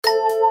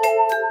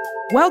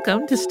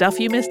Welcome to Stuff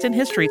You Missed in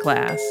History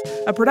Class,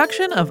 a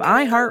production of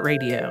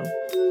iHeartRadio.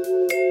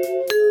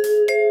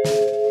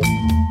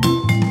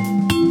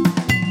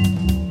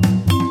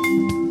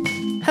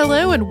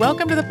 Hello and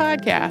welcome to the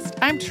podcast.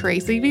 I'm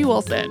Tracy V.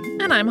 Wilson.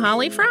 And I'm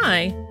Holly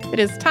Fry. It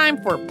is time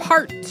for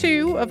part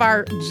 2 of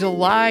our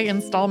July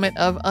installment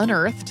of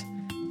Unearthed.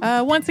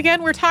 Once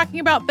again, we're talking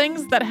about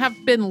things that have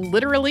been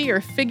literally or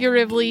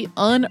figuratively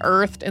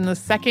unearthed in the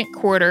second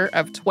quarter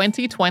of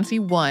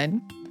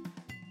 2021.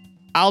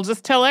 I'll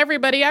just tell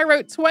everybody I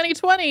wrote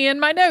 2020 in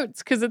my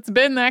notes because it's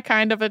been that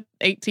kind of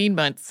 18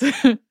 months.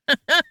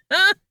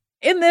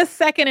 In this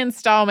second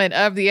installment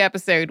of the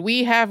episode,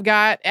 we have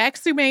got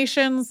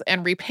exhumations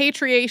and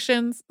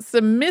repatriations,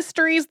 some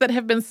mysteries that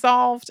have been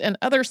solved, and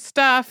other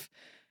stuff.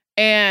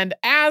 And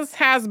as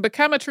has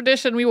become a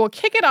tradition, we will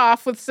kick it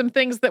off with some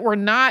things that were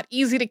not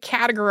easy to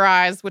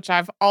categorize, which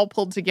I've all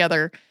pulled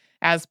together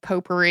as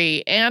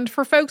potpourri. And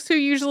for folks who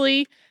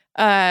usually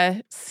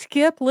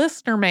skip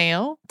listener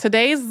mail,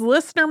 today's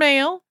listener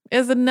mail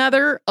is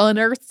another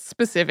Unearthed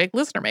specific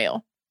listener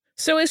mail.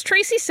 So as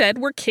Tracy said,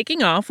 we're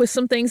kicking off with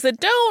some things that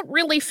don't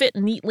really fit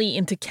neatly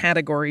into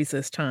categories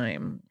this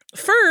time.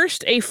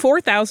 First, a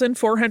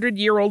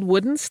 4,400-year-old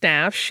wooden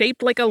staff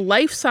shaped like a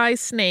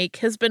life-size snake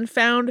has been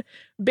found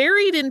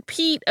buried in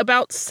peat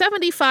about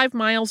 75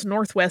 miles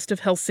northwest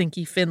of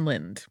Helsinki,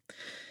 Finland.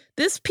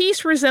 This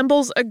piece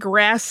resembles a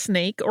grass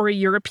snake or a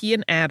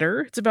European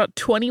adder. It's about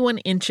 21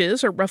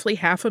 inches or roughly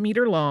half a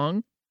meter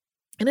long,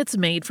 and it's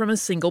made from a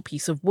single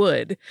piece of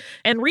wood.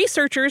 And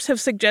researchers have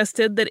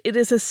suggested that it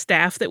is a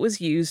staff that was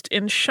used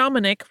in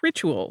shamanic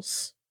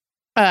rituals.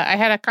 I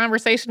had a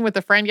conversation with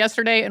a friend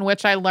yesterday in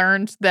which I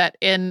learned that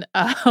in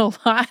a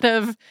lot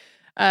of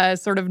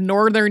sort of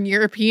northern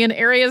European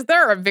areas,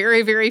 there are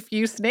very, very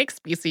few snake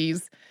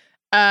species.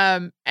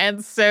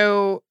 And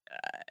so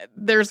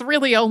there's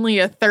really only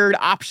a third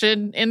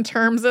option in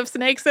terms of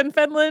snakes in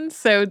Finland.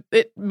 So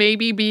it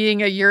maybe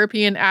being a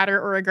European adder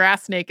or a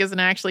grass snake isn't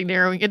actually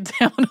narrowing it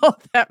down all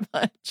that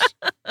much.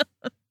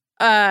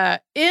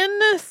 In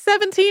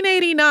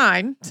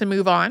 1789, to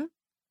move on,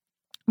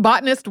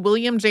 botanist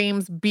William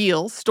James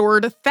Beale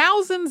stored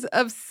thousands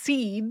of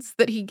seeds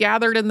that he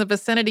gathered in the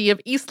vicinity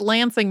of East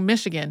Lansing,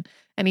 Michigan,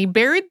 and he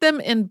buried them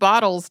in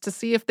bottles to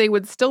see if they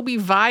would still be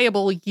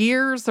viable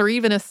years or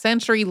even a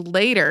century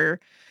later.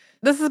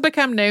 This has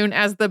become known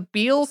as the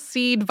Beale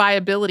seed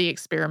viability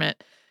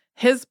experiment.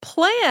 His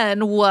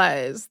plan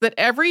was that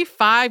every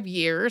 5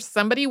 years,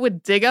 somebody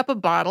would dig up a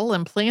bottle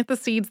and plant the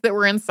seeds that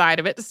were inside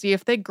of it to see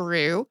if they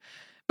grew.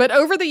 But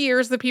over the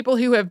years, the people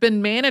who have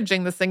been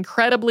managing this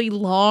incredibly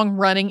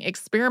long-running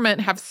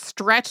experiment have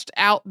stretched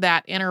out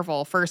that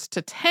interval, first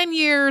to 10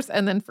 years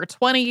and then for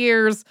 20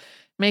 years,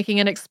 making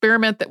an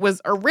experiment that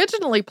was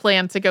originally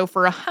planned to go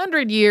for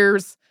 100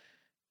 years,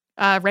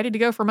 ready to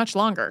go for much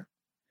longer.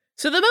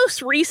 So the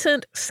most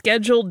recent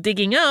scheduled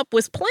digging up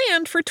was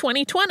planned for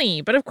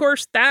 2020, but of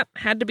course that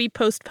had to be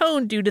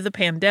postponed due to the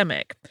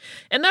pandemic.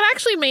 And that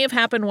actually may have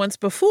happened once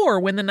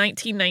before when the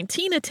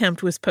 1919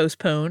 attempt was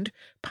postponed,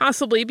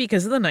 possibly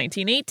because of the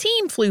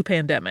 1918 flu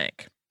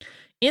pandemic.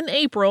 In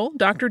April,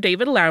 Dr.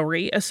 David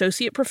Lowry,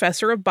 associate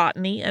professor of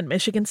botany at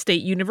Michigan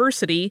State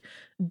University,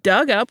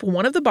 dug up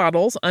one of the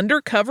bottles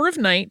under cover of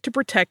night to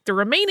protect the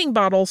remaining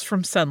bottles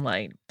from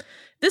sunlight.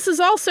 This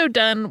is also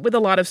done with a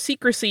lot of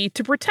secrecy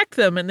to protect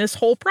them in this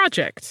whole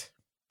project.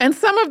 And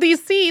some of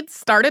these seeds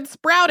started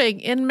sprouting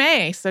in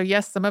May. So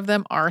yes, some of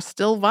them are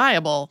still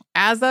viable.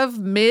 As of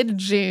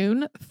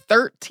mid-June,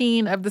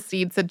 13 of the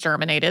seeds had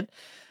germinated.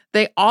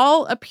 They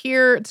all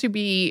appear to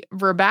be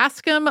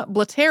Verbascum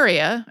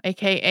blattaria,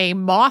 aka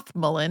moth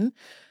mullein.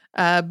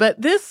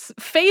 But this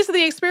phase of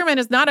the experiment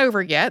is not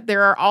over yet.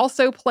 There are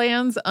also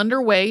plans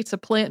underway to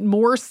plant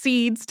more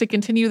seeds to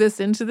continue this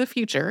into the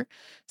future.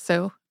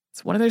 So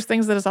it's one of those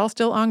things that is all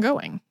still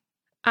ongoing.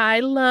 I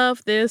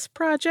love this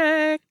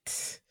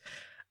project.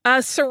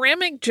 A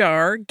ceramic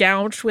jar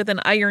gouged with an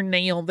iron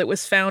nail that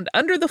was found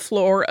under the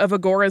floor of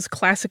Agora's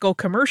classical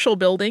commercial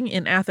building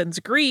in Athens,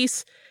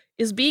 Greece,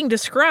 is being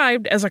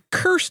described as a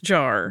curse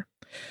jar.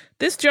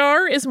 This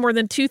jar is more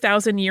than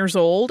 2,000 years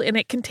old, and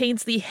it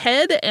contains the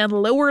head and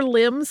lower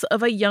limbs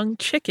of a young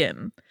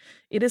chicken.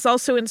 It is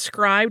also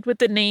inscribed with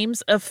the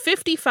names of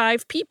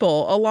 55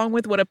 people, along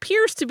with what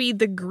appears to be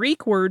the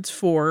Greek words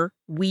for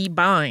 "we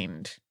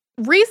bind."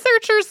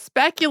 Researchers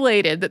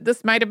speculated that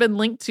this might have been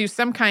linked to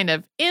some kind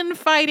of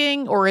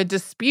infighting or a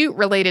dispute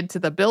related to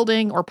the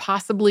building or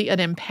possibly an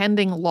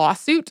impending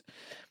lawsuit.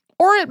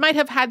 Or it might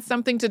have had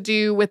something to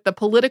do with the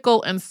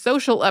political and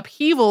social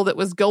upheaval that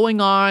was going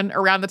on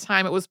around the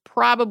time it was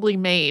probably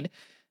made,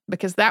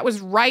 because that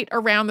was right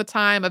around the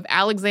time of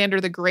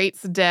Alexander the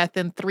Great's death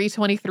in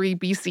 323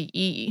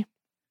 BCE.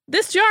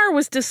 This jar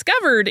was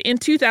discovered in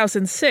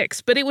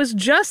 2006, but it was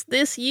just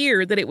this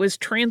year that it was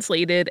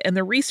translated and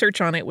the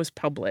research on it was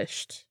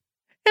published.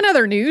 In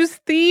other news,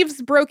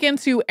 thieves broke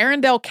into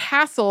Arundel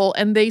Castle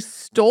and they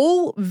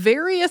stole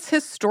various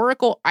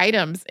historical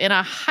items in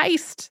a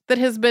heist that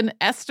has been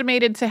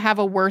estimated to have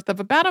a worth of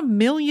about £1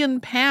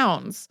 million.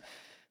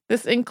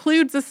 This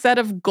includes a set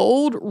of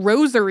gold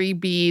rosary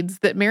beads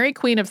that Mary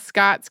Queen of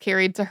Scots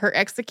carried to her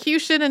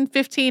execution in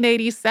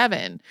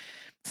 1587.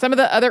 Some of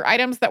the other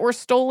items that were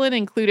stolen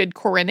included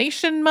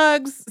coronation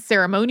mugs,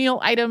 ceremonial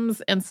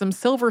items, and some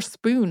silver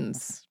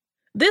spoons.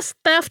 This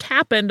theft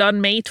happened on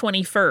May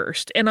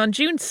 21st, and on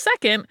June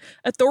 2nd,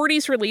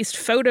 authorities released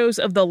photos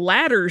of the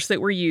ladders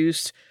that were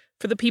used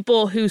for the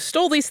people who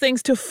stole these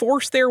things to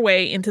force their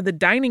way into the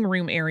dining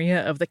room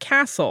area of the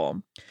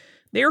castle.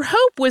 Their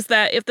hope was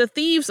that if the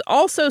thieves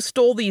also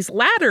stole these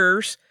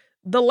ladders,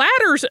 the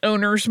ladders'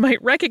 owners might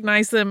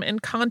recognize them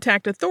and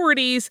contact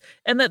authorities,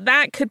 and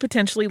that could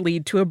potentially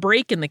lead to a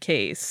break in the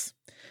case.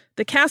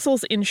 The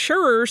castle's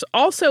insurers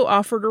also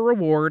offered a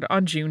reward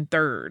on June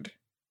 3rd.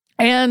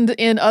 And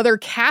in other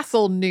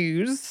castle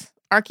news,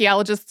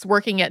 archaeologists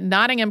working at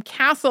Nottingham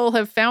Castle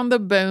have found the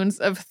bones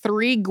of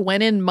 3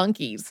 Gwenin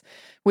monkeys,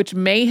 which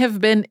may have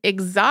been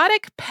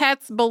exotic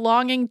pets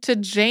belonging to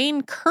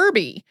Jane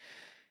Kirby.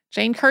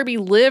 Jane Kirby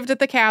lived at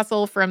the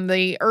castle from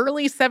the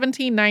early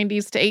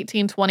 1790s to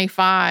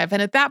 1825,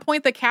 and at that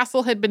point, the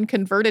castle had been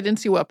converted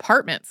into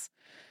apartments.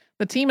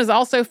 The team has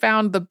also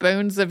found the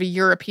bones of a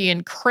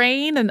European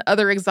crane and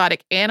other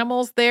exotic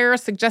animals there,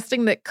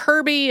 suggesting that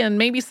Kirby and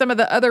maybe some of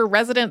the other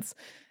residents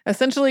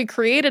essentially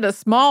created a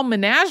small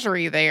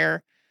menagerie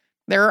there.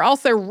 There are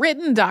also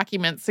written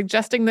documents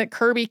suggesting that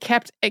Kirby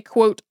kept a,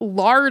 quote,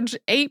 large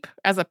ape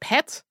as a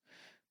pet.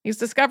 These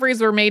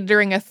discoveries were made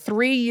during a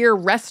 3-year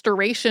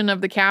restoration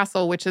of the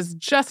castle, which has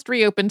just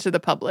reopened to the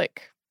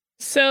public.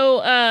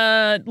 So,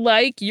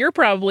 like you're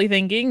probably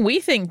thinking, we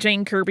think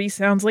Jane Kirby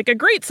sounds like a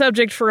great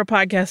subject for a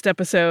podcast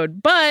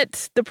episode,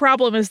 but the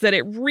problem is that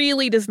it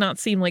really does not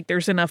seem like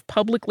there's enough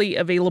publicly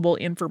available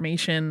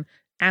information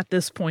at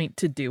this point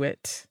to do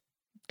it.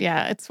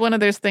 Yeah, it's one of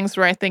those things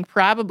where I think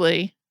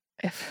probably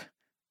if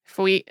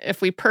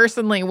we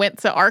personally went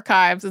to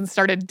archives and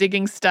started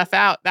digging stuff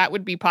out, that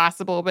would be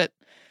possible, but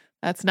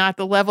that's not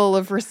the level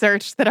of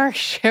research that our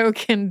show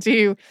can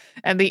do.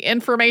 And the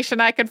information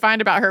I could find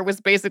about her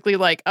was basically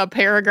like a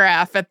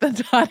paragraph at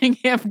the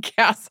Nottingham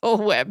Castle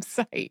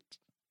website.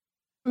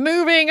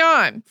 Moving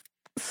on.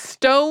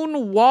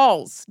 Stone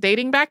walls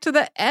dating back to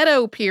the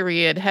Edo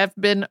period have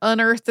been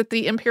unearthed at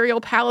the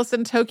Imperial Palace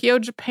in Tokyo,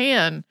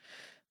 Japan.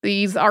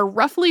 These are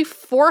roughly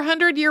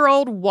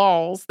 400-year-old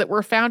walls that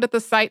were found at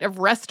the site of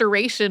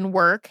restoration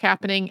work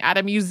happening at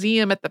a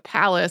museum at the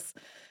palace.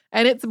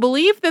 And it's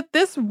believed that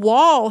this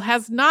wall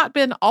has not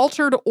been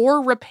altered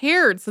or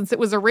repaired since it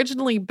was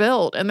originally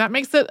built. And that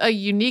makes it a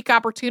unique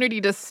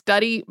opportunity to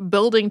study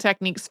building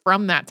techniques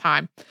from that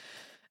time.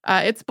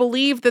 It's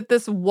believed that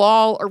this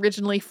wall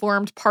originally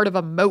formed part of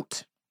a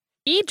moat.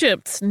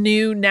 Egypt's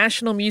new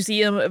National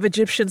Museum of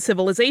Egyptian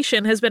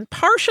Civilization has been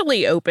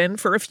partially open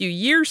for a few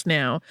years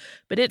now,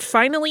 but it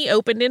finally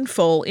opened in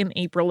full in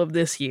April of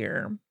this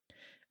year.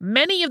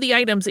 Many of the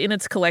items in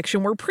its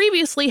collection were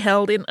previously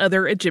held in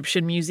other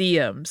Egyptian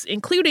museums,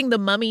 including the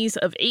mummies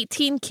of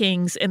 18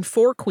 kings and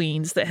 4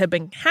 queens that had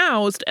been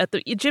housed at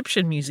the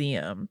Egyptian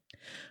Museum.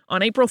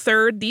 On April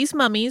 3rd, these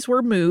mummies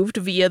were moved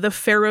via the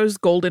Pharaoh's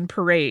Golden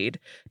Parade,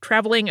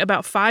 traveling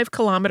about 5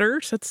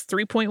 kilometers, that's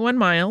 3.1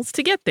 miles,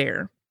 to get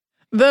there.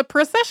 The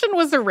procession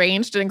was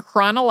arranged in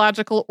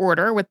chronological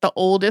order, with the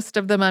oldest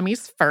of the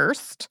mummies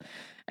first.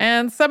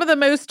 And some of the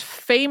most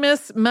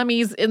famous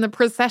mummies in the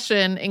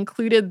procession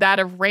included that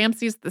of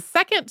Ramses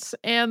II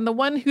and the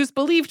one who's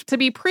believed to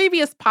be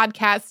previous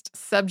podcast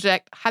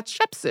subject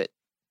Hatshepsut.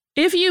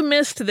 If you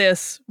missed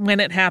this when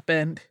it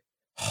happened,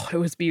 it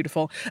was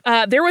beautiful.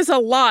 There was a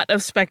lot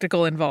of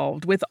spectacle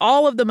involved, with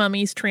all of the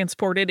mummies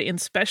transported in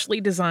specially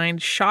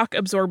designed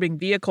shock-absorbing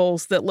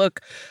vehicles that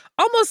look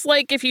almost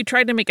like if you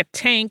tried to make a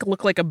tank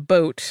look like a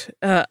boat,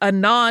 a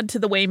nod to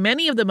the way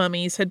many of the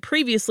mummies had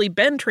previously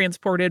been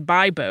transported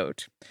by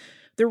boat.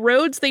 The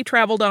roads they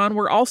traveled on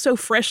were also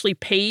freshly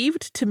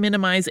paved to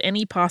minimize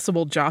any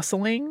possible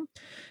jostling.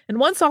 And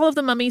once all of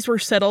the mummies were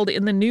settled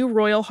in the new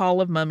Royal Hall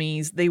of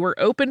Mummies, they were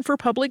open for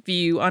public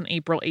view on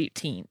April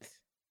 18th.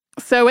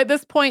 So at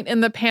this point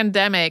in the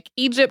pandemic,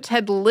 Egypt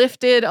had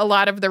lifted a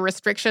lot of the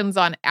restrictions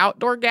on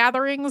outdoor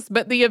gatherings,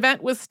 but the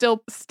event was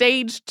still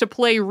staged to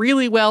play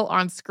really well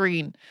on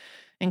screen,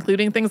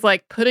 including things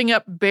like putting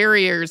up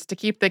barriers to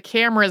keep the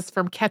cameras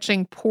from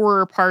catching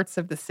poorer parts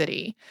of the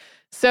city.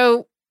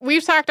 So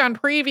we've talked on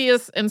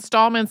previous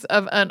installments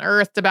of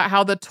Unearthed about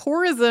how the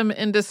tourism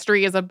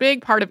industry is a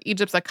big part of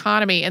Egypt's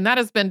economy, and that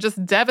has been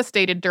just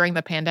devastated during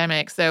the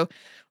pandemic. So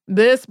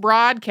this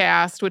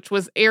broadcast, which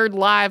was aired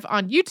live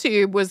on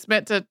YouTube, was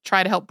meant to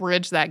try to help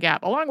bridge that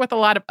gap, along with a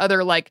lot of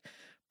other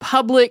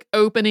public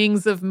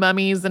openings of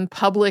mummies and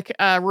public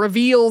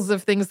reveals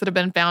of things that have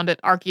been found at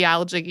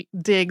archaeology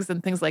digs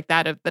and things like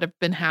that that have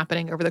been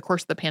happening over the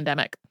course of the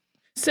pandemic.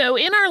 So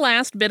in our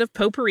last bit of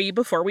potpourri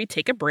before we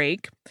take a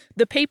break,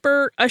 the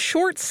paper A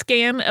Short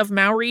Scan of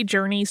Maori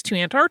Journeys to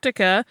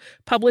Antarctica,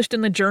 published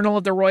in the Journal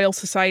of the Royal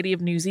Society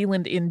of New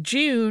Zealand in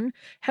June,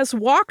 has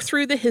walked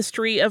through the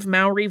history of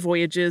Maori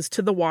voyages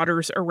to the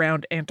waters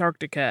around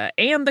Antarctica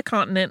and the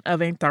continent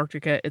of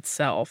Antarctica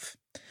itself.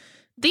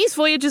 These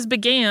voyages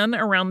began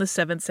around the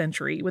 7th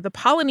century with a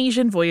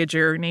Polynesian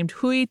voyager named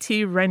Hui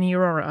Te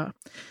Raniora.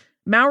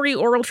 Maori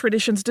oral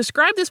traditions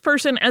describe this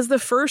person as the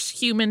first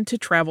human to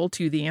travel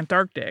to the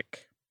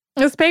Antarctic.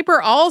 This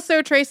paper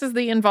also traces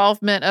the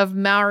involvement of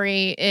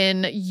Maori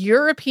in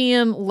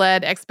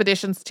European-led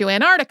expeditions to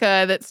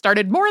Antarctica that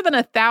started more than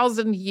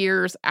 1,000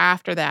 years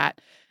after that.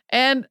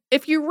 And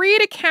if you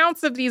read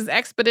accounts of these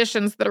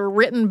expeditions that are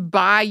written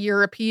by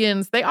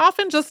Europeans, they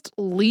often just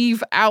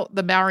leave out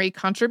the Maori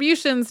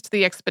contributions to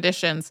the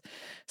expeditions.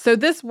 So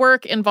this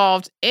work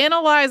involved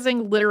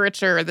analyzing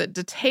literature that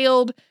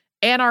detailed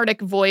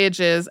Antarctic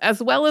voyages,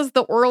 as well as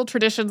the oral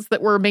traditions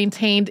that were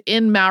maintained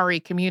in Maori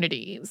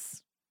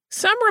communities.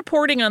 Some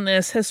reporting on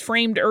this has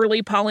framed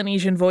early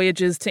Polynesian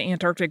voyages to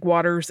Antarctic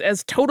waters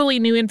as totally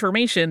new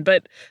information,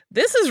 but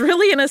this is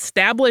really an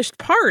established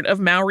part of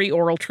Maori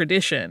oral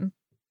tradition.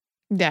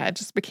 Yeah, it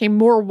just became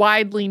more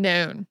widely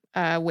known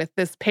with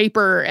this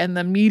paper and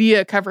the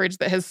media coverage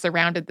that has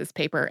surrounded this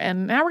paper.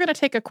 And now we're going to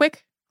take a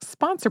quick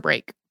sponsor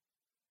break.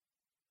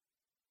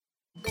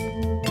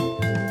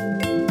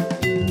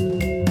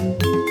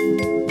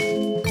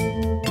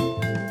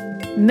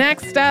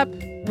 Next up,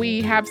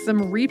 we have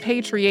some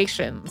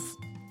repatriations.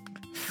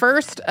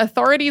 First,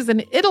 authorities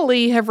in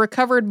Italy have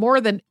recovered more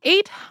than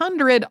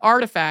 800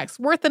 artifacts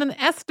worth an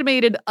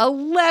estimated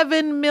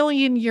 11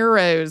 million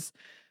euros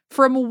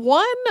from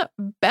one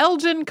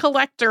Belgian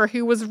collector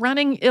who was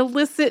running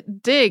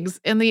illicit digs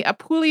in the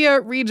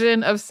Apulia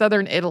region of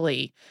southern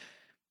Italy.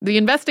 The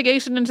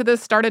investigation into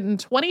this started in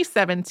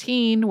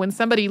 2017 when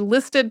somebody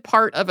listed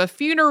part of a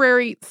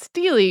funerary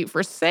stele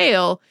for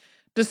sale,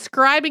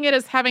 describing it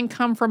as having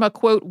come from a,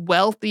 quote,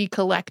 wealthy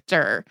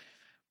collector.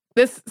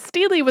 This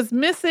stele was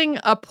missing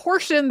a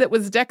portion that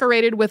was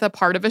decorated with a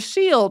part of a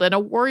shield and a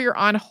warrior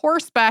on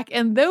horseback,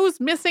 and those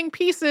missing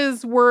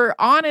pieces were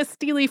on a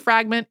stele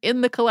fragment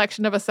in the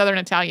collection of a Southern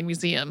Italian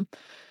museum.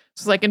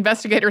 So like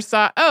investigators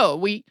saw,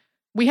 we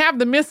have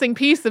the missing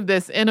piece of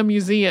this in a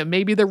museum.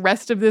 Maybe the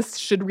rest of this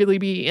should really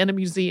be in a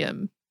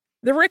museum.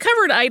 The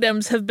recovered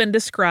items have been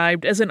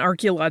described as an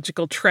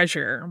archaeological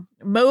treasure.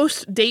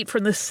 Most date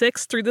from the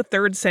 6th through the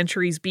 3rd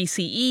centuries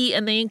BCE,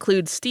 and they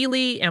include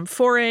stele,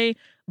 amphorae,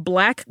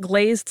 black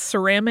glazed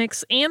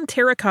ceramics, and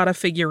terracotta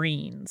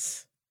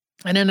figurines.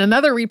 And in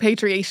another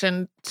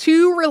repatriation,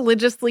 2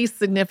 religiously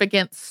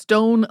significant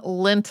stone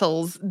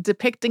lintels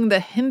depicting the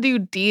Hindu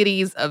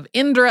deities of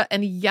Indra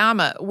and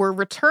Yama were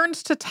returned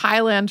to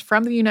Thailand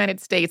from the United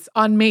States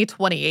on May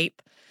 28th.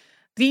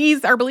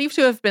 These are believed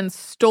to have been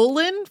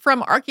stolen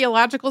from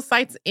archaeological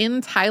sites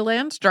in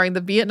Thailand during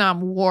the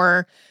Vietnam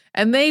War,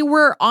 and they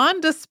were on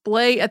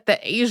display at the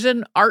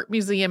Asian Art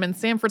Museum in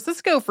San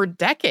Francisco for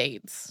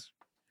decades.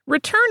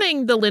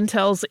 Returning the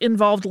lintels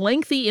involved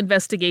lengthy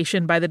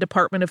investigation by the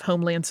Department of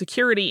Homeland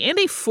Security and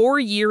a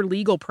 4-year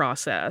legal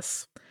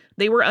process.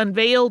 They were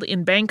unveiled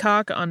in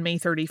Bangkok on May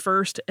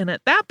 31st, and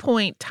at that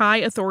point, Thai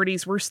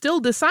authorities were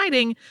still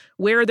deciding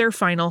where their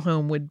final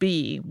home would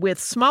be, with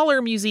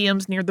smaller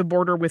museums near the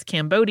border with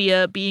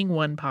Cambodia being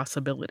one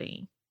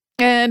possibility.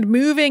 And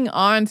moving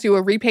on to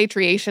a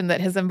repatriation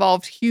that has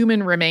involved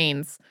human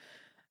remains.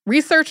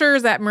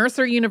 Researchers at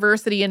Mercer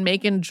University in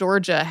Macon,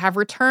 Georgia, have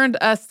returned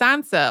a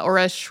sansa, or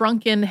a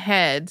shrunken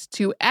head,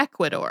 to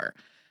Ecuador.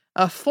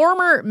 A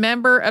former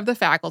member of the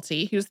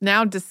faculty, who's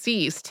now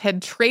deceased,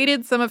 had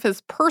traded some of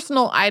his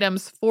personal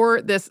items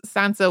for this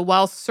sansa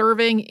while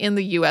serving in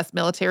the U.S.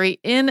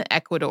 military in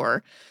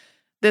Ecuador.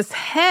 This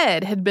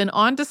head had been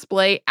on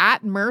display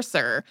at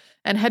Mercer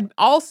and had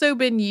also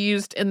been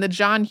used in the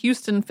John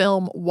Huston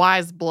film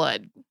Wise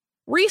Blood.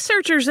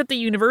 Researchers at the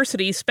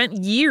university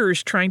spent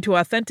years trying to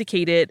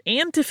authenticate it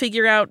and to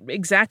figure out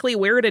exactly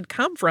where it had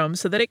come from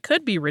so that it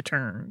could be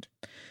returned.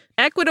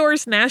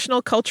 Ecuador's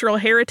National Cultural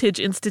Heritage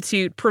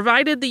Institute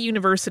provided the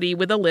university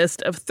with a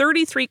list of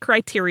 33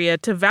 criteria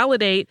to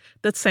validate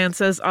the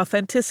sansa's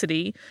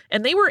authenticity,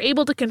 and they were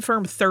able to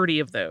confirm 30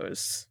 of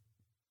those.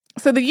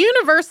 So the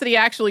university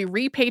actually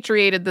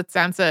repatriated the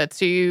sansa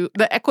to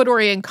the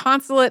Ecuadorian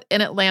consulate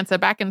in Atlanta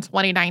back in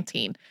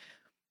 2019.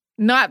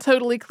 Not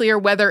totally clear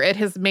whether it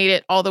has made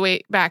it all the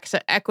way back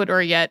to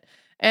Ecuador yet.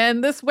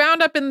 And this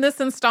wound up in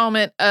this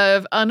installment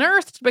of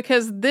Unearthed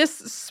because this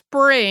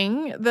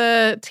spring,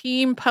 the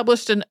team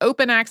published an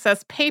open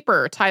access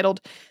paper titled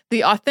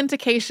The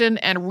Authentication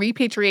and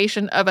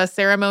Repatriation of a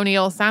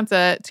Ceremonial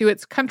Sansa to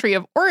its Country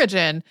of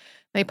Origin.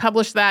 They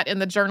published that in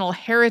the journal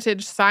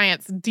Heritage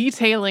Science,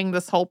 detailing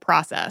this whole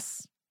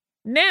process.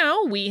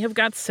 Now we have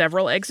got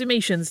several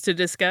exhumations to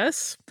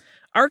discuss.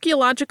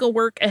 Archaeological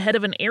work ahead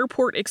of an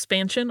airport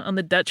expansion on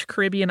the Dutch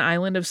Caribbean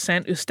island of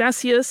St.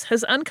 Eustatius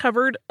has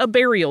uncovered a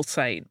burial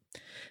site.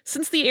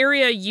 Since the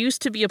area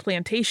used to be a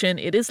plantation,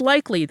 it is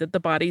likely that the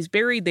bodies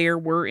buried there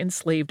were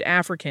enslaved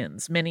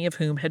Africans, many of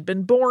whom had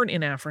been born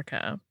in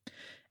Africa.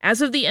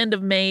 As of the end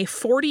of May,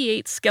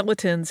 48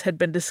 skeletons had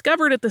been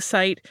discovered at the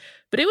site,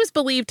 but it was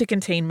believed to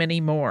contain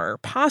many more,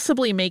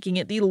 possibly making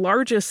it the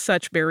largest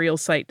such burial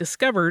site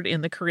discovered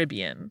in the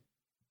Caribbean.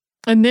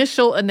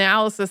 Initial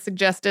analysis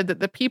suggested that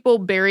the people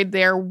buried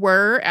there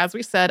were, as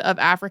we said, of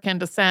African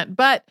descent,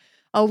 but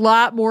a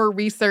lot more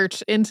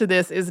research into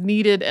this is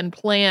needed and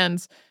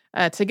planned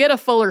to get a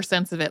fuller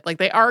sense of it. Like,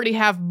 they already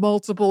have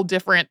multiple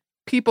different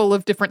people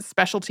of different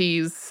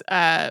specialties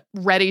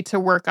ready to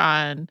work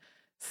on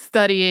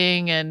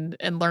studying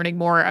and learning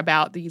more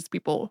about these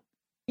people.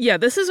 Yeah,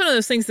 this is one of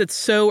those things that's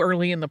so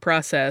early in the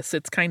process.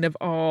 It's kind of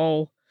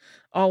all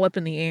up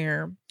in the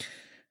air.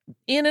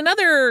 In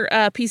another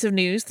piece of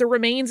news, the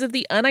remains of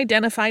the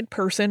unidentified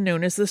person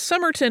known as the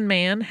Somerton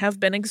Man have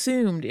been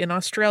exhumed in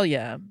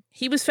Australia.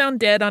 He was found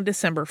dead on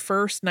December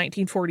 1st,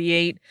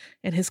 1948,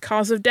 and his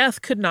cause of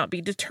death could not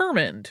be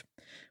determined.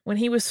 When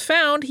he was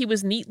found, he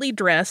was neatly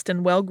dressed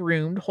and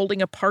well-groomed,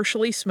 holding a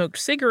partially smoked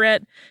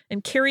cigarette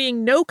and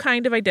carrying no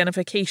kind of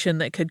identification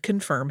that could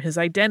confirm his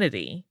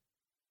identity.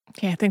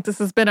 Yeah, I think this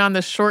has been on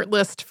the short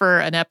list for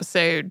an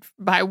episode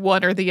by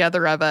one or the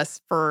other of us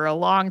for a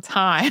long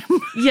time.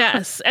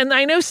 Yes, and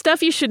I know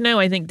Stuff You Should Know,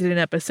 I think, did an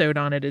episode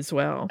on it as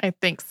well. I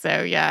think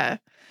so, yeah.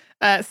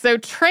 So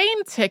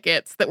train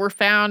tickets that were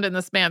found in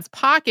this man's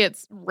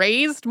pockets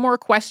raised more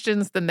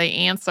questions than they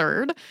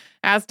answered,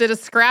 as did a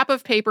scrap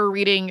of paper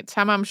reading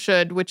Tamam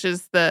Shud, which are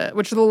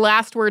the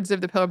last words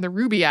of the poem The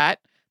Rubaiyat,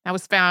 that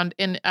was found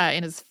in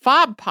his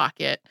fob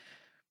pocket.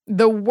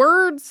 The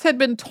words had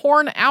been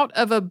torn out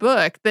of a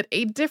book that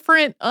a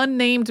different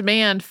unnamed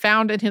man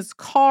found in his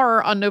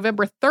car on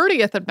November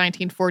 30th of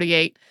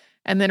 1948.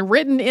 And then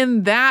written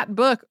in that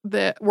book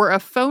were a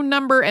phone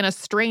number and a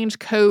strange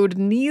code,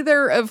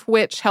 neither of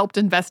which helped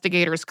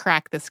investigators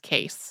crack this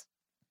case.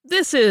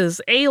 This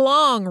is a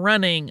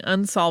long-running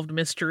unsolved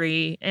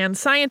mystery, and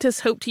scientists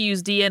hope to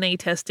use DNA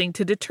testing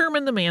to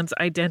determine the man's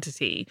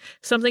identity,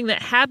 something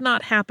that had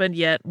not happened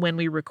yet when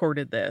we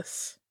recorded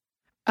this.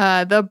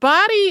 The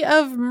body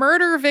of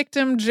murder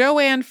victim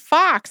Joanne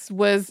Fox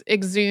was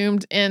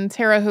exhumed in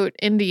Terre Haute,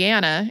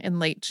 Indiana in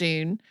late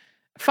June.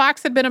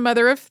 Fox had been a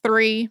mother of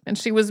 3, and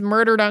she was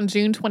murdered on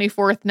June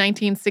 24th,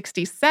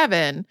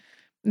 1967.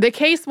 The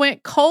case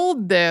went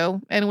cold,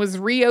 though, and was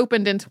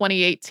reopened in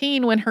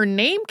 2018 when her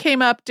name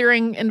came up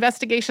during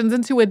investigations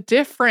into a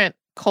different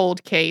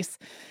cold case.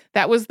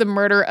 That was the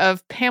murder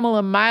of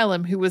Pamela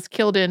Milam, who was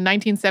killed in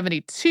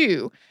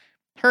 1972.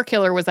 Her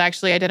killer was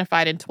actually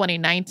identified in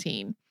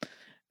 2019.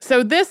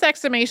 So this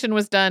exhumation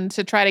was done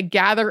to try to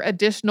gather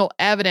additional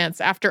evidence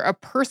after a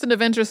person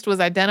of interest was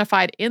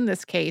identified in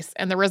this case,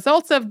 and the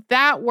results of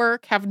that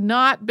work have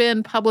not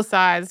been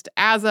publicized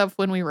as of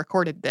when we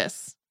recorded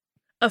this.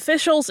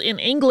 Officials in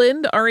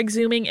England are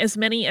exhuming as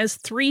many as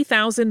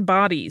 3,000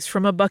 bodies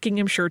from a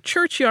Buckinghamshire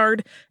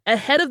churchyard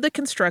ahead of the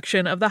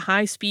construction of the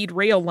high-speed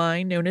rail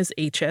line known as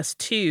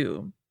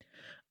HS2.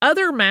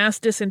 Other mass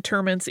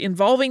disinterments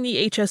involving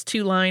the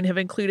HS2 line have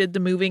included the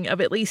moving of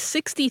at least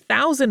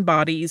 60,000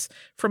 bodies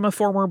from a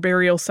former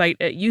burial site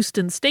at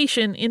Euston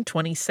Station in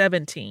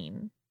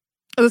 2017.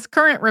 This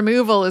current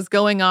removal is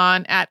going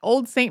on at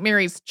Old St.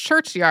 Mary's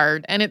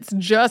Churchyard, and it's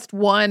just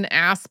one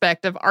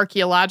aspect of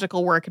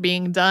archaeological work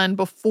being done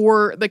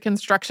before the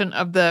construction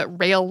of the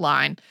rail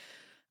line.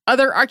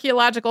 Other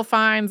archaeological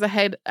finds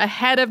ahead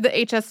of the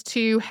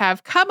HS2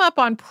 have come up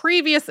on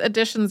previous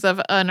editions of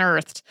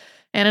Unearthed,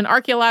 and an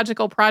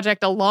archaeological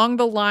project along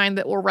the line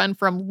that will run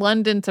from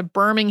London to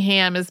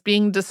Birmingham is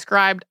being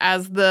described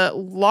as the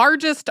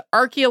largest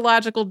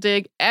archaeological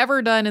dig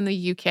ever done in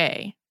the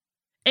UK.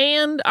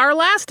 And our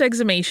last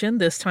exhumation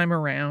this time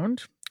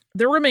around,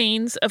 the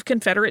remains of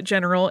Confederate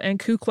General and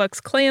Ku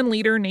Klux Klan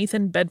leader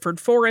Nathan Bedford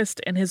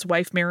Forrest and his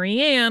wife Mary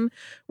Ann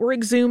were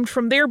exhumed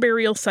from their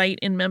burial site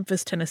in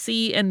Memphis,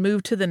 Tennessee, and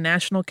moved to the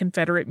National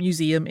Confederate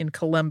Museum in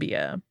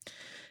Columbia.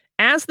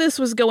 As this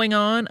was going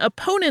on,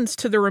 opponents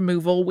to the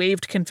removal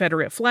waved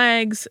Confederate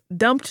flags,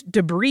 dumped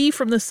debris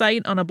from the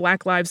site on a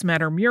Black Lives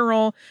Matter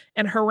mural,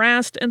 and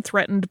harassed and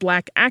threatened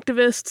Black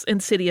activists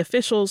and city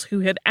officials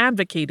who had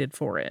advocated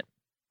for it.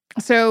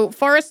 So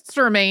Forrest's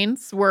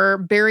remains were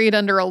buried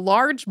under a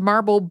large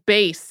marble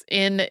base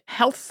in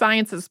Health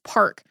Sciences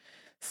Park.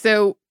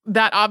 So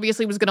that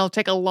obviously was going to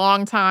take a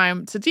long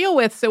time to deal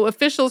with. So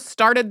officials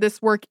started this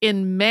work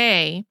in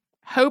May,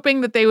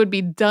 hoping that they would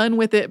be done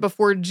with it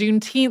before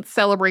Juneteenth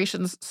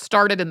celebrations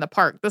started in the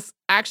park. This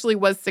actually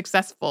was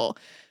successful.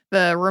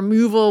 The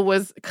removal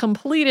was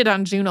completed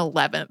on June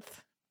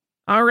 11th.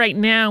 All right,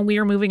 now we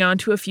are moving on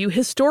to a few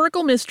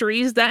historical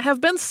mysteries that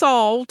have been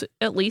solved,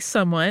 at least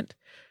somewhat.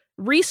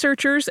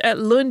 Researchers at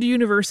Lund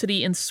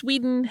University in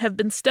Sweden have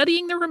been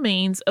studying the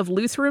remains of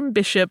Lutheran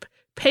bishop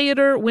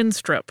Peder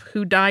Winstrup,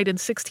 who died in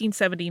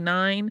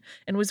 1679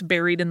 and was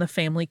buried in the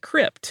family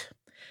crypt.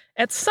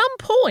 At some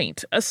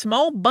point, a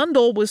small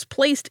bundle was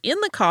placed in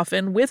the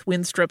coffin with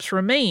Winstrup's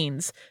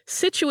remains,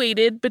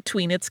 situated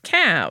between its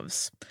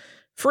calves.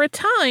 For a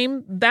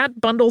time,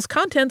 that bundle's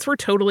contents were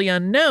totally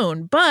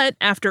unknown, but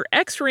after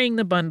x-raying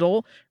the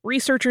bundle,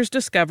 researchers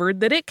discovered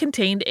that it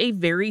contained a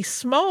very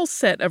small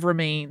set of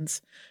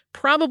remains,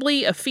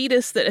 probably a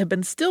fetus that had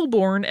been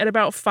stillborn at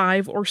about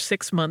 5 or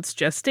 6 months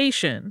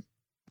gestation.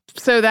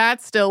 So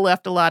that still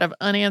left a lot of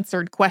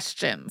unanswered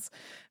questions.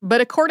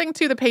 But according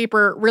to the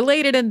paper,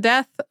 Related in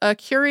Death, a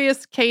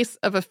curious case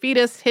of a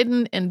fetus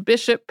hidden in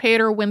Bishop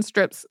Peder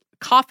Winstrup's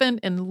coffin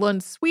in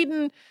Lund,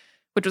 Sweden,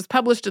 which was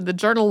published in the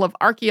Journal of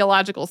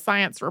Archaeological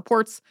Science,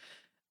 reports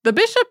the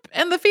bishop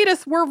and the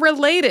fetus were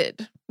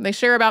related. They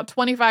share about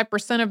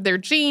 25% of their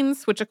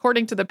genes, which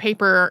according to the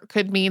paper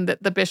could mean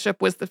that the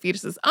bishop was the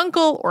fetus's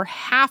uncle or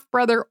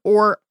half-brother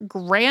or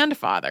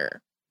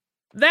grandfather.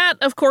 That,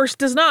 of course,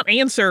 does not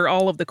answer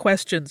all of the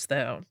questions,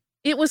 though.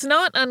 It was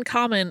not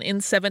uncommon in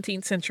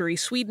 17th century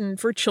Sweden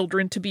for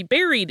children to be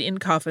buried in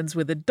coffins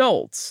with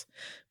adults,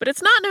 but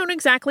it's not known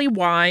exactly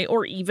why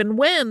or even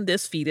when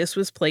this fetus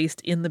was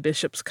placed in the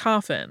bishop's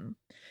coffin.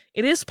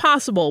 It is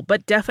possible,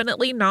 but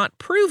definitely not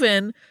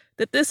proven,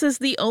 that this is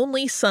the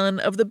only son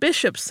of the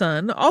bishop's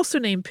son, also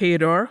named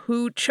Theodor,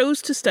 who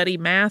chose to study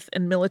math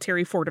and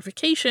military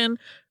fortification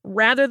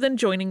rather than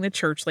joining the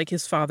church like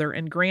his father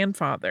and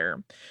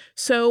grandfather.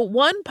 So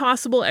one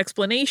possible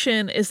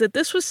explanation is that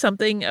this was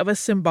something of a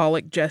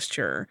symbolic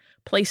gesture,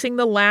 placing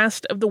the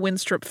last of the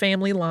Winstrup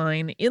family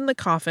line in the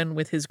coffin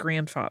with his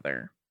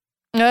grandfather.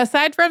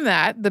 Aside from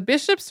that, the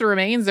bishop's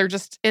remains are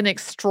just in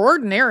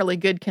extraordinarily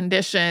good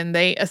condition.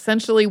 They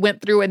essentially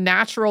went through a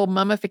natural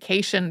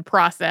mummification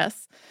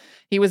process.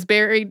 He was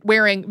buried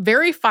wearing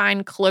very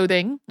fine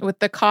clothing, with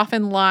the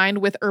coffin lined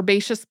with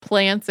herbaceous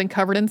plants and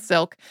covered in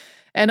silk.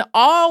 And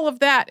all of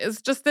that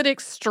is just in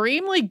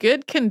extremely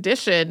good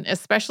condition,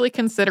 especially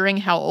considering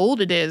how old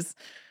it is.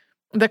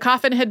 The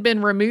coffin had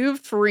been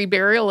removed for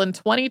reburial in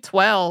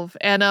 2012,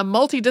 and a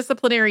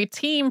multidisciplinary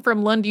team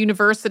from Lund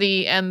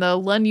University and the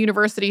Lund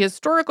University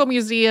Historical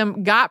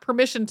Museum got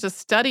permission to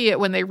study it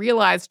when they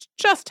realized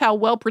just how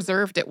well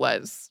preserved it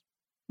was.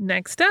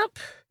 Next up,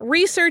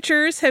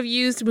 researchers have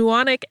used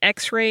muonic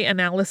X-ray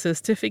analysis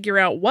to figure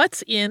out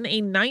what's in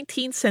a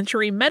 19th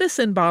century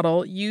medicine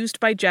bottle used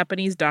by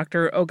Japanese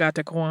doctor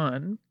Ogata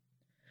Kwan.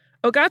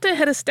 Ogata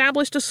had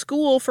established a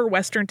school for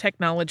Western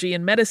technology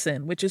and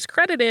medicine, which is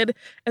credited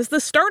as the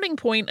starting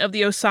point of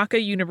the Osaka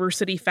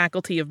University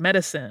Faculty of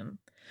Medicine.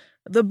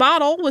 The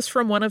bottle was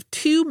from one of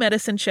 2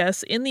 medicine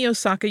chests in the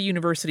Osaka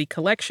University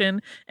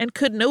collection and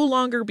could no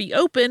longer be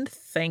opened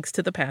thanks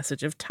to the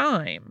passage of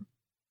time.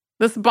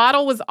 This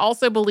bottle was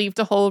also believed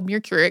to hold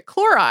mercuric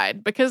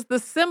chloride because the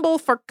symbol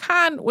for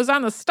kan was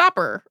on the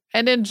stopper,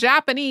 and in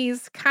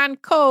Japanese,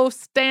 kanko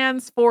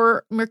stands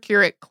for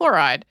mercuric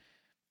chloride.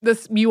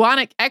 This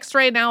muonic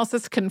X-ray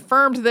analysis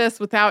confirmed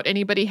this without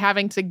anybody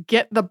having to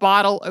get the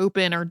bottle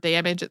open or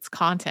damage its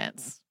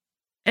contents.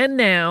 And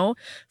now,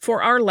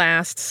 for our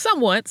last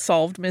somewhat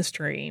solved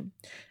mystery.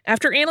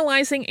 After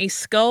analyzing a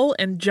skull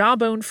and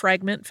jawbone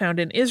fragment found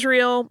in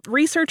Israel,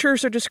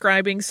 researchers are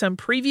describing some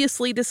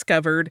previously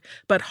discovered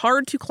but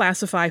hard to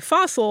classify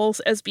fossils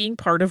as being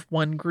part of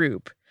one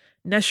group,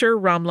 Nesher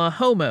Ramla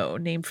Homo,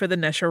 named for the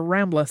Nesher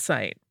Ramla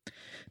site.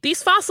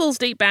 These fossils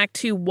date back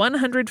to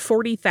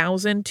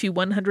 140,000 to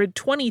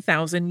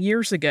 120,000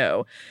 years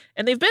ago,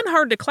 and they've been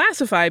hard to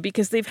classify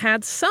because they've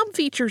had some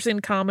features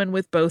in common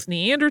with both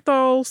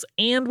Neanderthals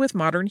and with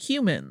modern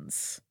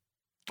humans.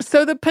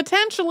 So the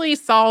potentially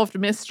solved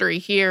mystery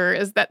here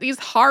is that these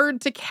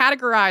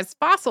hard-to-categorize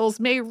fossils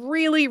may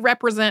really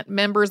represent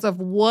members of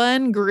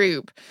one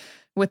group,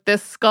 with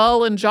this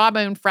skull and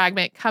jawbone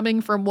fragment coming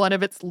from one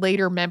of its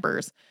later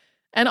members.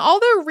 And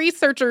although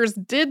researchers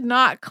did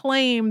not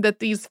claim that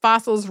these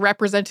fossils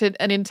represented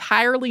an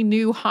entirely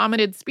new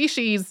hominid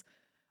species,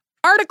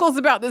 articles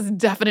about this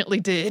definitely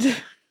did.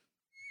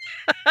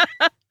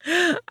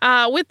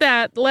 With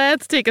that,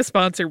 let's take a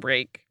sponsor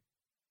break.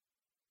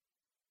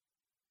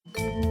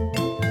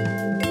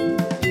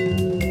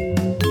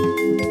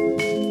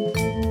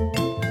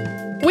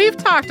 We've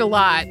talked a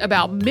lot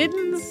about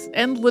middens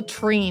and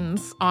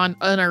latrines on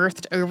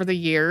Unearthed over the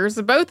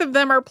years. Both of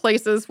them are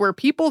places where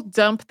people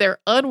dump their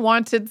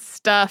unwanted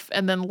stuff,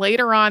 and then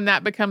later on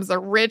that becomes a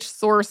rich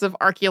source of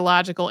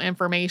archaeological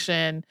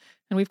information.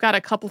 And we've got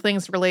a couple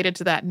things related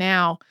to that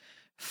now.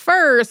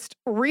 First,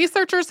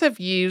 researchers have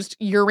used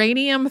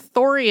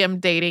uranium-thorium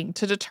dating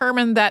to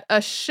determine that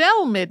a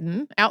shell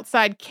midden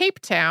outside Cape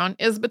Town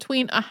is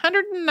between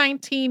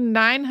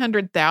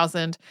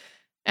 119,900,000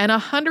 and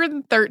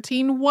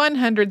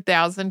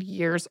 113,100,000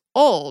 years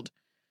old.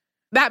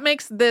 That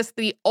makes this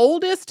the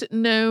oldest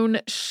known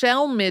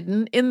shell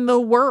midden in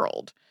the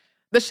world.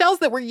 The shells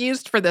that were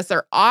used for this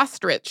are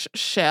ostrich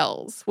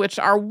shells, which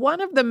are one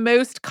of the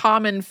most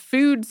common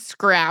food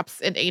scraps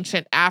in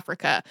ancient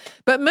Africa.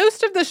 But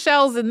most of the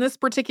shells in this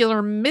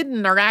particular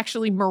midden are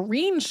actually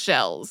marine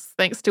shells,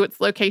 thanks to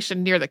its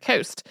location near the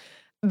coast.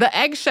 The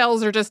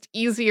eggshells are just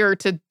easier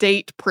to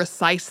date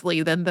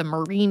precisely than the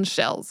marine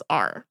shells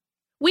are.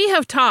 We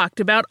have talked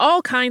about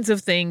all kinds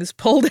of things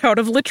pulled out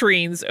of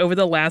latrines over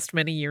the last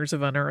many years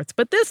of Unearthed,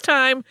 but this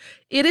time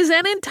it is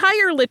an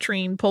entire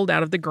latrine pulled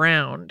out of the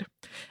ground.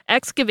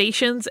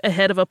 Excavations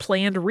ahead of a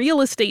planned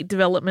real estate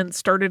development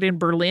started in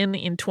Berlin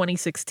in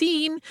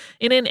 2016,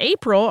 and in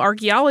April,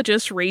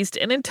 archaeologists raised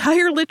an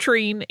entire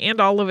latrine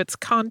and all of its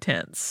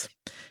contents.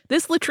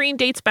 This latrine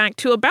dates back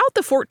to about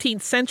the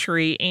 14th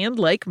century, and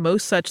like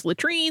most such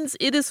latrines,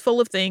 it is full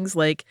of things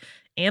like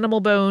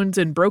animal bones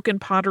and broken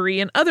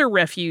pottery and other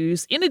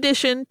refuse, in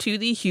addition to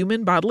the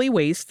human bodily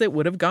waste that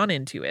would have gone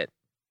into it.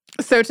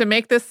 So to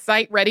make this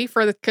site ready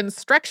for the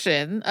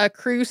construction, a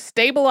crew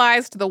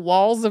stabilized the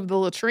walls of the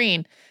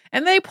latrine,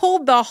 and they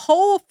pulled the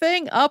whole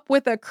thing up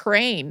with a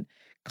crane,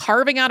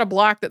 carving out a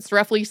block that's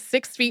roughly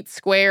 6 feet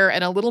square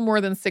and a little more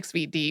than 6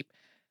 feet deep.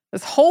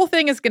 This whole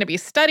thing is going to be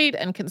studied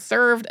and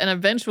conserved and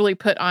eventually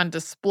put on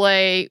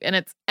display, and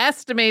it's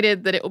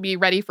estimated that it will be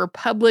ready for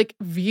public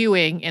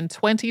viewing in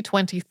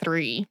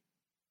 2023.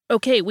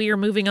 Okay, we are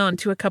moving on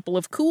to a couple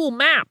of cool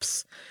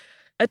maps.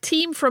 A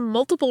team from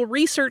multiple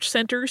research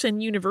centers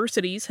and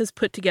universities has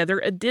put together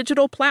a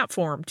digital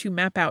platform to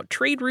map out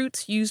trade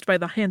routes used by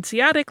the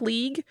Hanseatic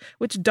League,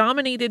 which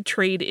dominated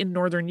trade in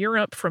Northern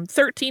Europe from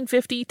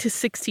 1350 to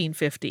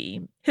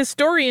 1650.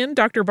 Historian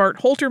Dr. Bart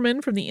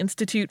Holterman from the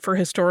Institute for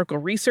Historical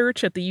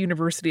Research at the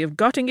University of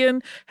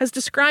Göttingen has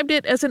described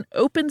it as an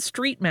open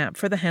street map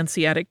for the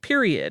Hanseatic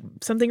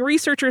period, something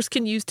researchers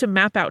can use to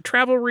map out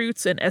travel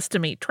routes and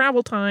estimate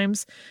travel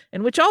times,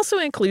 and which also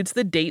includes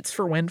the dates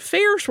for when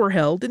fairs were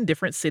held in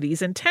different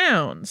cities and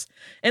towns.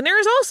 And there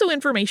is also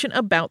information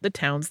about the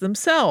towns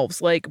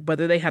themselves, like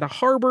whether they had a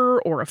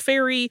harbor or a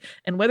ferry,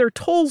 and whether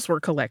tolls were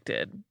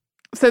collected.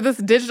 So this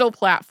digital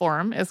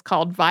platform is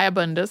called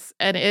Viabundus,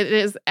 and it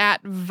is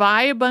at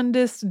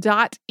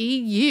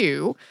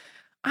viabundus.eu.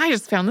 I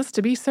just found this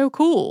to be so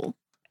cool.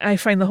 I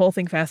find the whole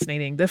thing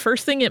fascinating. The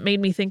first thing it made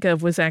me think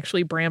of was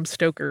actually Bram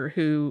Stoker,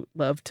 who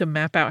loved to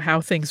map out how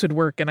things would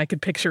work, and I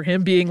could picture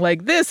him being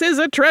like, this is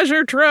a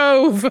treasure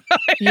trove.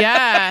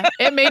 Yeah,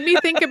 it made me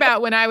think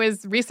about when I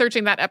was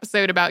researching that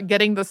episode about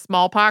getting the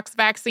smallpox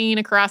vaccine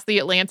across the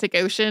Atlantic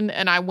Ocean,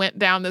 and I went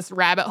down this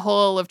rabbit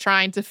hole of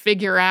trying to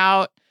figure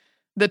out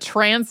the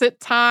transit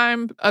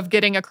time of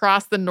getting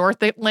across the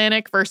North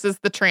Atlantic versus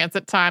the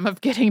transit time of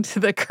getting to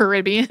the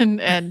Caribbean,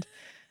 and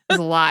there's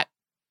a lot.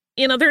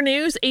 In other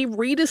news, a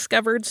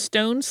rediscovered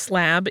stone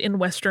slab in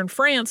western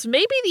France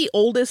may be the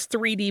oldest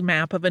 3D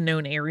map of a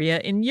known area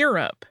in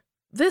Europe.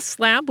 This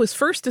slab was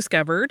first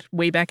discovered,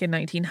 way back in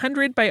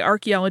 1900, by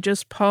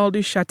archaeologist Paul du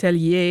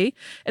Châtelier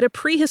at a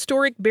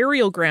prehistoric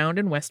burial ground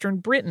in western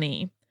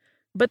Brittany.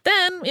 But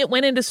then it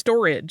went into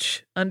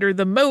storage under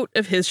the moat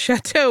of his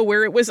chateau,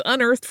 where it was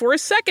unearthed for a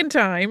second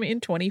time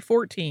in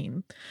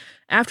 2014.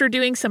 After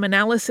doing some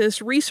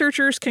analysis,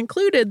 researchers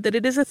concluded that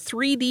it is a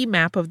 3D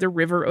map of the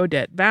River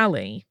Odette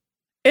Valley.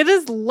 It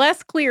is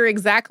less clear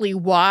exactly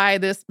why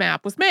this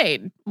map was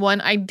made.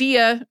 One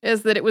idea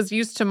is that it was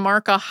used to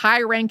mark a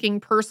high-ranking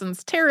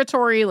person's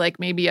territory,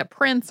 like maybe a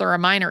prince or a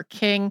minor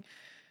king.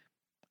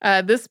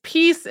 This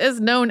piece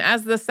is known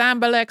as the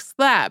Sambalek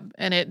slab,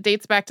 and it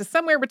dates back to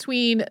somewhere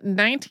between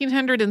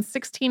 1900 and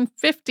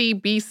 1650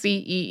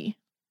 BCE.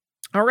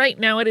 All right,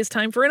 now it is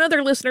time for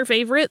another listener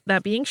favorite,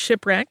 that being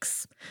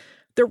shipwrecks.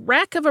 The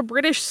wreck of a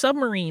British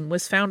submarine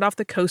was found off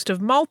the coast of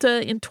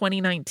Malta in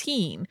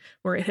 2019,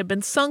 where it had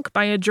been sunk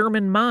by a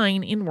German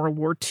mine in World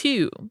War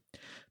II.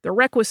 The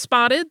wreck was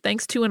spotted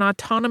thanks to an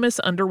autonomous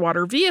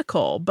underwater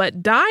vehicle,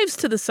 but dives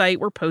to the site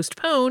were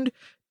postponed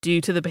due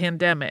to the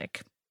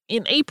pandemic.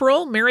 In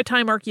April,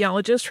 maritime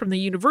archaeologists from the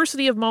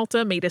University of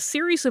Malta made a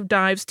series of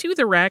dives to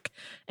the wreck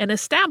and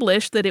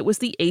established that it was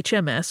the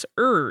HMS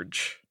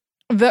Urge.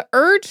 The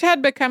Urge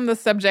had become the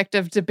subject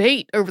of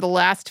debate over the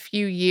last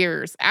few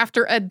years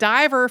after a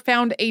diver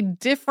found a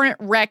different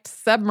wrecked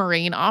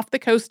submarine off the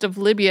coast of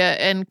Libya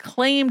and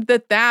claimed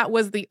that that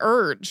was the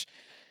Urge.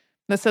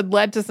 This had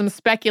led to some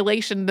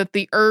speculation that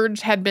the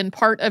Urge had been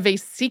part of a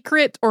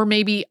secret or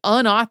maybe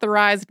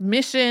unauthorized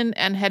mission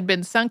and had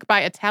been sunk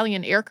by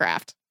Italian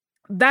aircraft.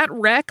 That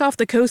wreck off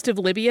the coast of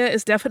Libya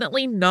is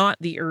definitely not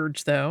the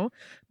Urge, though.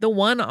 The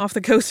one off the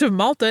coast of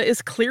Malta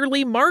is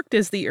clearly marked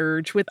as the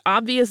Urge, with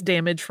obvious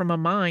damage from a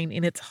mine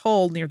in its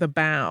hull near the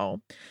bow.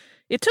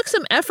 It took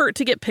some effort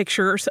to get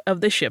pictures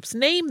of the ship's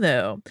name,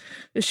 though.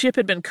 The ship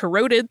had been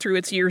corroded through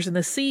its years in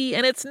the sea,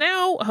 and it's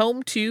now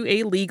home to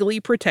a legally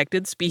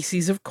protected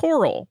species of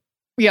coral.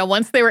 Yeah,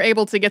 once they were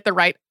able to get the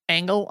right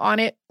angle on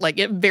it, like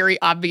it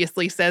very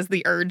obviously says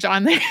the Urge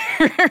on there.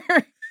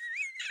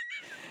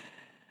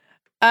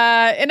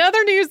 In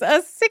other news,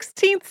 a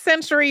 16th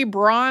century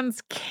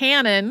bronze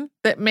cannon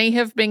that may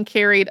have been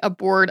carried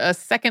aboard a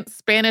second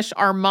Spanish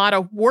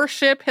Armada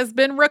warship has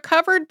been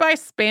recovered by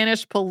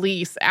Spanish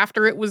police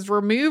after it was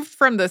removed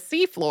from the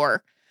seafloor.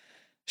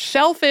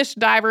 Shellfish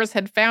divers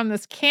had found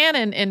this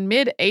cannon in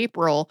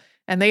mid-April,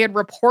 and they had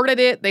reported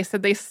it. They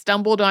said they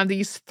stumbled on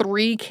these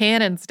 3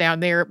 cannons down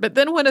there. But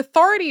then when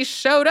authorities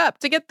showed up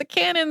to get the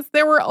cannons,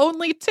 there were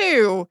only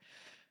 2.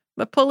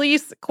 The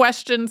police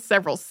questioned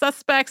several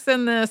suspects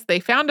in this.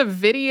 They found a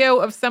video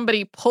of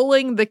somebody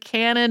pulling the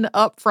cannon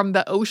up from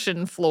the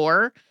ocean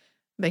floor.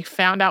 They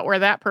found out where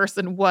that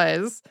person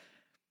was.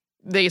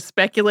 They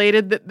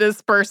speculated that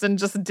this person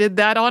just did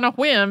that on a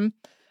whim.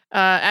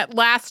 At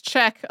last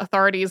check,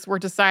 authorities were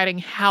deciding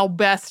how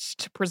best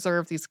to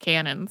preserve these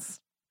cannons.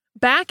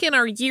 Back in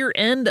our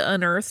year-end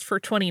Unearthed for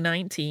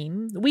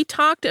 2019, we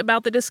talked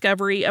about the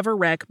discovery of a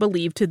wreck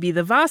believed to be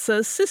the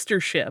Vasa's sister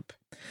ship.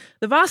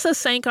 The Vasa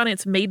sank on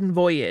its maiden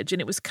voyage,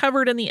 and it was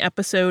covered in the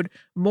episode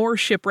More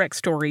Shipwreck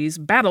Stories,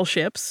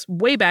 Battleships,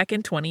 way back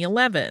in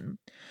 2011.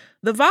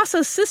 The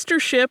Vasa's sister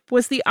ship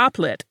was the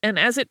Oplet, and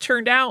as it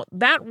turned out,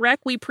 that wreck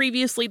we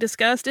previously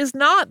discussed is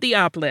not the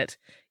Oplet.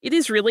 It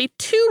is really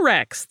two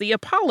wrecks, the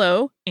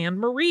Apollo and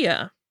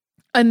Maria.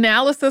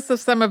 Analysis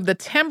of some of the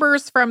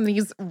timbers from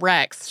these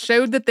wrecks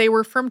showed that they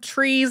were from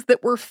trees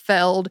that were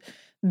felled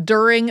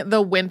during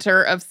the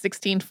winter of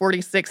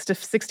 1646 to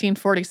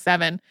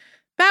 1647.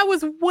 That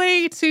was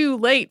way too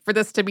late for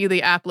this to be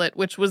the Applet,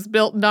 which was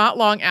built not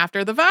long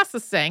after the Vasa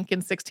sank in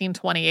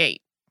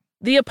 1628.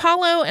 The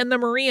Apollo and the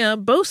Maria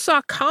both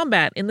saw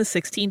combat in the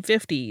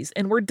 1650s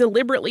and were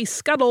deliberately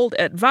scuttled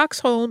at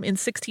Vaxholm in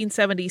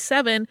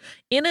 1677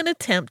 in an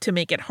attempt to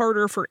make it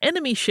harder for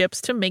enemy ships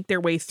to make their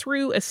way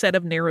through a set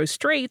of narrow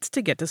straits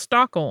to get to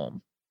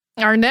Stockholm.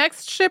 Our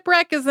next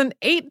shipwreck is an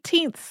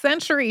 18th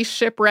century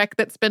shipwreck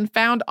that's been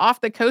found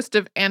off the coast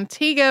of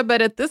Antigua,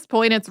 but at this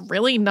point it's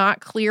really not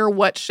clear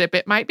what ship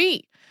it might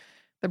be.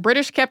 The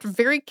British kept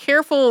very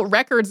careful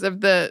records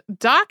of the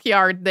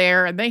dockyard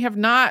there, and they have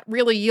not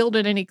really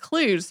yielded any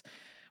clues.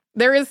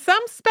 There is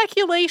some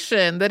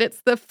speculation that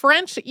it's the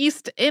French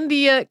East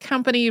India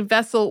Company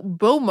vessel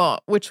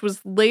Beaumont, which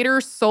was later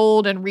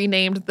sold and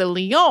renamed the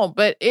Lion,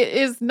 but it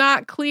is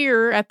not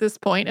clear at this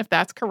point if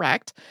that's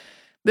correct.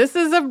 This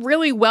is a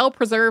really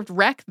well-preserved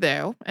wreck,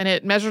 though, and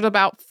it measured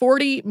about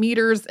 40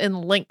 meters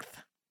in length.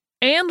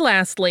 And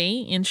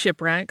lastly, in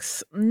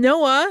shipwrecks,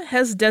 NOAA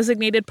has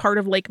designated part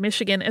of Lake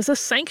Michigan as a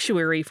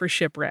sanctuary for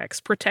shipwrecks,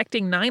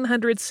 protecting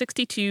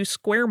 962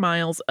 square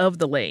miles of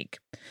the lake.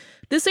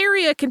 This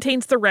area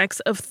contains the wrecks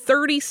of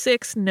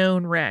 36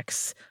 known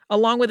wrecks,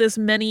 along with as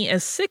many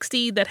as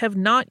 60 that have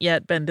not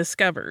yet been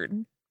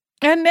discovered.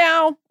 And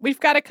now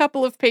we've got a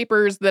couple of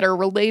papers that are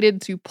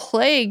related to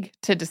plague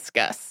to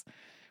discuss.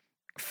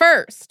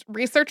 First,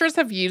 researchers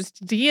have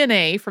used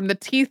DNA from the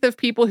teeth of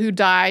people who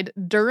died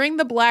during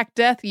the Black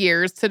Death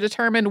years to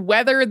determine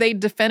whether they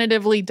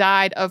definitively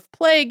died of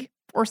plague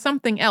or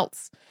something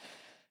else.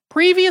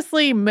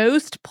 Previously,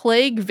 most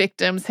plague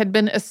victims had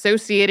been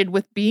associated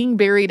with being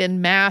buried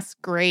in mass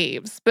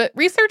graves, but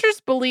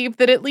researchers believe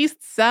that at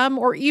least some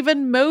or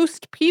even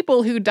most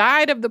people who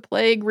died of the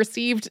plague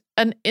received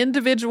an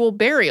individual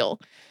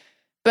burial.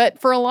 But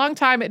for a long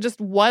time, it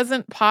just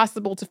wasn't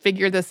possible to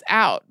figure this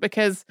out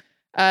because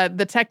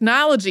the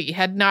technology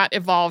had not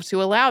evolved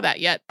to allow that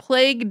yet.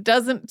 Plague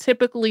doesn't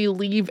typically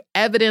leave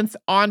evidence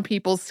on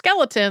people's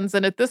skeletons,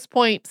 and at this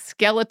point,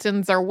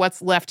 skeletons are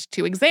what's left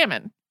to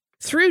examine.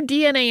 Through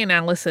DNA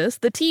analysis,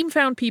 the team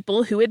found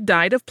people who had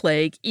died of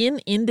plague in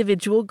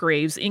individual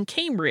graves in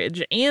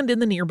Cambridge and in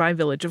the nearby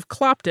village of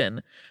Clopton,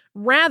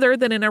 rather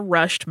than in a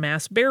rushed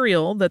mass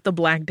burial that the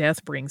Black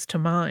Death brings to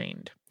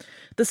mind.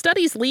 The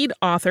study's lead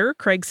author,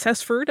 Craig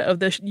Sesford of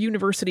the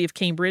University of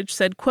Cambridge,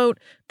 said, quote,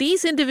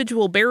 "These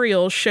individual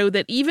burials show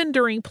that even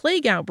during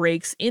plague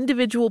outbreaks,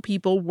 individual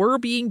people were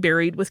being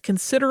buried with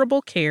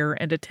considerable care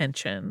and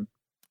attention."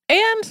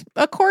 And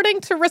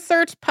according to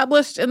research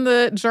published in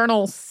the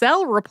journal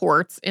Cell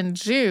Reports in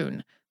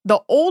June,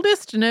 the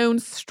oldest known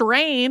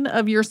strain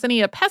of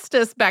Yersinia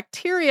pestis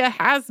bacteria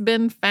has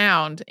been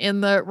found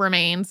in the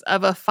remains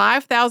of a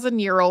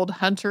 5,000-year-old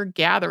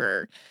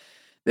hunter-gatherer.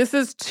 This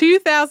is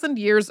 2,000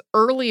 years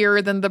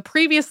earlier than the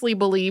previously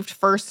believed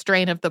first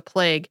strain of the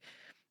plague.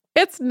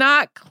 It's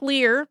not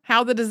clear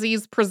how the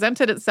disease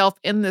presented itself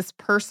in this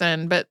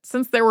person, but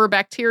since there were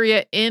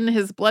bacteria in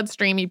his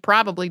bloodstream, he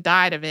probably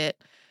died of it.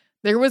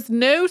 There was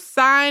no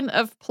sign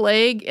of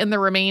plague in the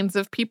remains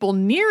of people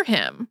near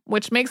him,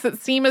 which makes it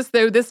seem as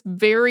though this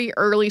very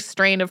early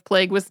strain of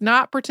plague was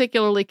not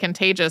particularly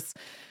contagious.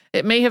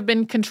 It may have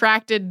been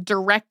contracted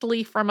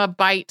directly from a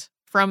bite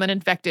from an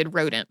infected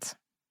rodent.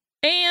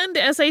 And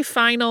as a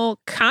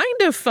final,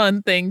 kind of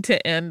fun thing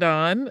to end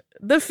on,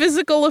 the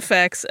physical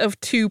effects of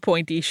two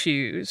pointy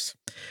shoes.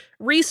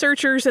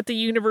 Researchers at the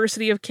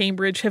University of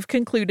Cambridge have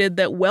concluded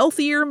that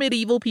wealthier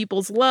medieval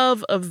people's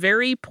love of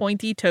very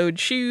pointy-toed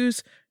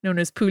shoes, known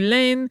as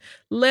poulaines,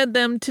 led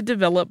them to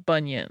develop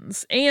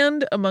bunions.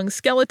 And among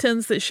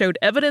skeletons that showed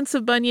evidence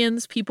of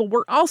bunions, people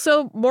were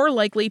also more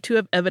likely to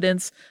have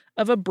evidence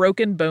of a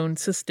broken bone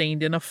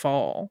sustained in a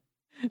fall.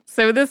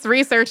 So this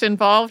research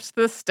involved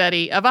the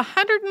study of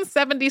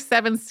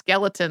 177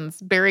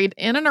 skeletons buried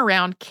in and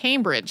around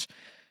Cambridge.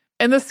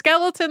 And the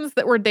skeletons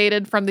that were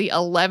dated from the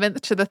 11th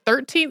to the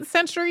 13th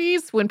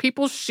centuries, when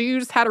people's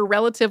shoes had a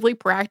relatively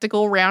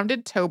practical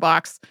rounded toe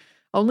box,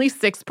 only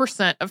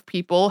 6% of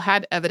people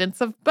had evidence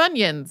of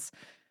bunions.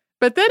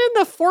 But then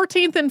in the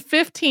 14th and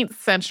 15th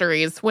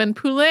centuries, when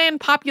poulain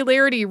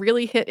popularity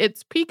really hit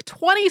its peak,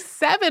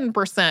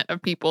 27%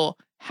 of people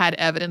had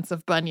evidence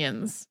of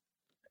bunions.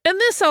 And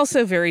this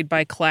also varied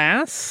by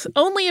class.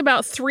 Only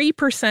about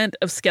 3%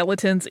 of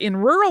skeletons in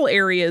rural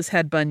areas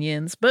had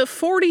bunions, but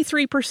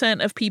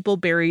 43% of people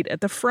buried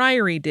at the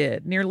friary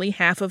did, nearly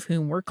half of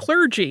whom were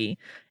clergy.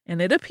 And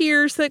it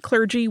appears that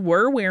clergy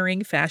were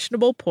wearing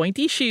fashionable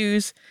pointy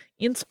shoes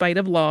in spite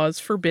of laws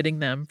forbidding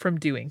them from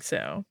doing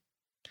so.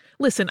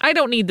 Listen, I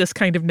don't need this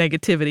kind of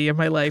negativity in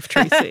my life,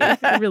 Tracy.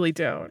 I really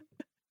don't.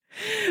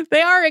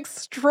 They are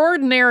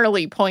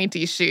extraordinarily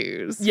pointy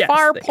shoes. Yes,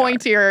 far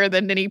pointier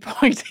than any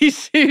pointy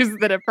shoes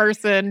that a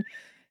person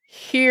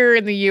here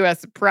in the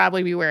U.S. would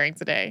probably be wearing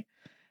today.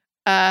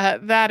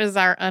 That is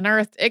our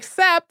Unearthed,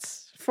 except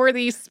for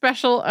the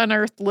special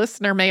Unearthed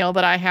listener mail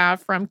that I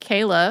have from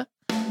Kayla.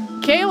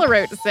 Kayla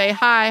wrote to say,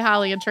 "Hi,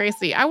 Holly and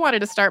Tracy. I wanted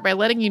to start by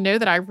letting you know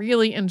that I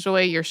really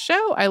enjoy your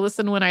show. I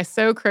listen when I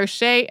sew,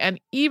 crochet, and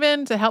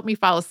even to help me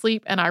fall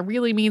asleep, and I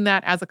really mean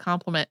that as a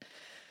compliment.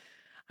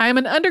 I am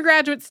an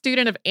undergraduate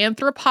student of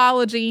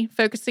anthropology,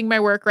 focusing my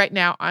work right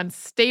now on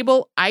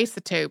stable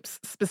isotopes,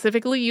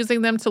 specifically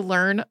using them to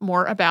learn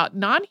more about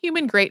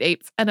non-human great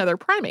apes and other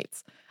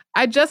primates.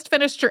 I just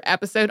finished your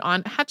episode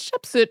on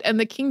Hatshepsut and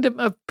the Kingdom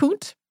of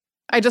Punt.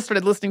 I just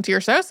started listening to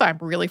your show, so I'm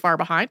really far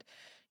behind.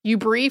 You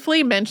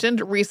briefly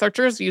mentioned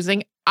researchers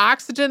using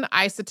oxygen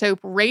isotope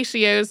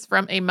ratios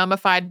from a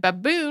mummified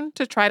baboon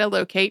to try to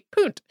locate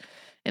Punt.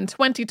 In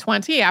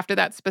 2020, after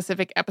that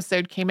specific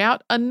episode came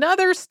out,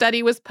 another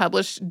study was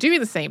published doing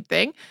the same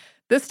thing,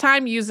 this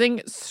time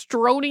using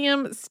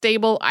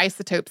strontium-stable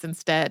isotopes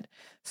instead.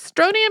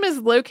 Strontium is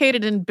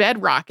located in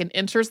bedrock and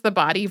enters the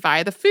body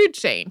via the food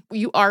chain.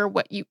 You are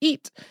what you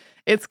eat.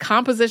 Its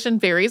composition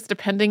varies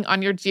depending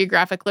on your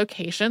geographic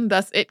location,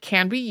 thus it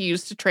can be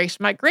used to trace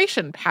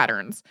migration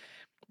patterns.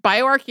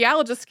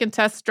 Bioarchaeologists can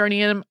test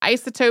strontium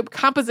isotope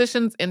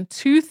compositions in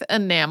tooth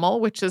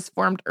enamel, which is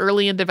formed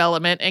early in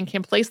development and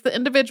can place the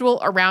individual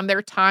around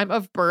their time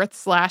of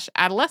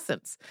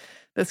birth/adolescence.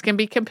 This can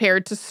be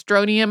compared to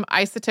strontium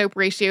isotope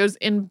ratios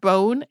in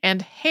bone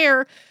and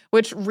hair,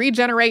 which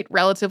regenerate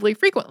relatively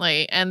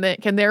frequently and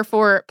that can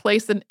therefore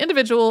place an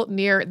individual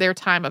near their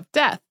time of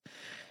death.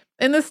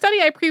 In the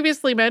study I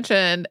previously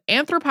mentioned,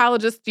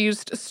 anthropologists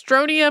used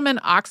strontium and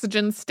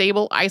oxygen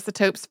stable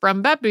isotopes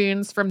from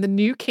baboons from the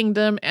New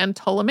Kingdom and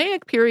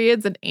Ptolemaic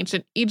periods in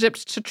ancient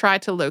Egypt to try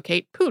to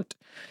locate Punt.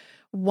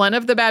 One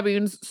of the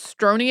baboon's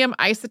strontium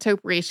isotope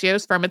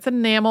ratios from its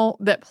enamel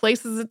that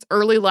places its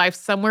early life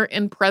somewhere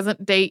in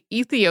present-day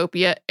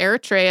Ethiopia,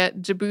 Eritrea,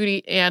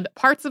 Djibouti, and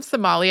parts of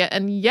Somalia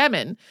and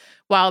Yemen,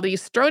 while the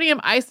strontium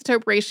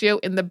isotope ratio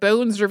in the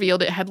bones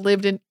revealed it had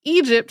lived in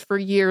Egypt for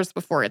years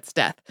before its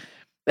death.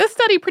 This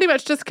study pretty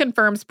much just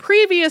confirms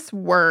previous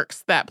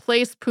works that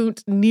place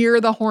Punt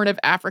near the Horn of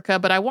Africa,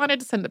 but I wanted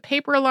to send the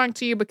paper along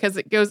to you because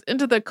it goes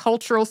into the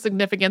cultural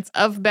significance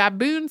of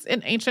baboons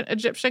in ancient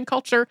Egyptian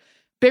culture,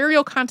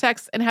 burial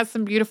context, and has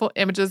some beautiful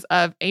images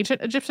of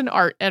ancient Egyptian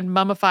art and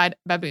mummified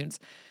baboons.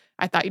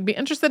 I thought you'd be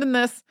interested in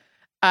this.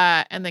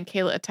 And then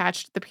Kayla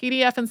attached the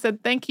PDF and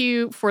said, "Thank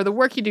you for the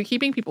work you do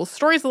keeping people's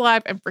stories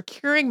alive and for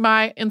curing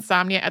my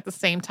insomnia at the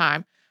same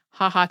time.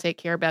 Haha, take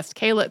care, best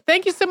Kayla."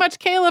 Thank you so much,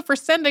 Kayla, for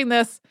sending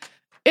this.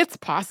 It's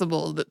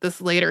possible that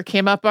this later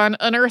came up on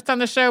Unearthed on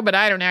the show, but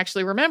I don't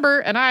actually remember.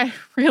 And I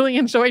really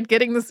enjoyed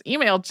getting this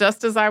email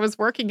just as I was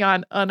working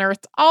on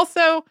Unearthed.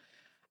 Also,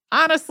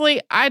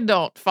 honestly, I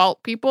don't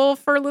fault people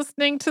for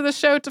listening to the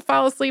show to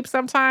fall asleep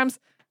sometimes.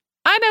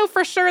 I know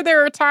for sure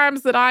there are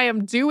times that I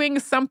am doing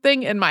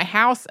something in my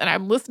house and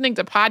I'm listening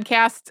to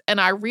podcasts and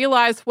I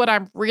realize what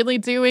I'm really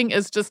doing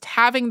is just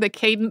having the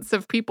cadence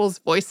of people's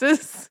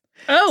voices.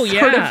 Oh,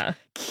 sort yeah. of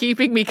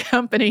keeping me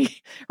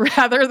company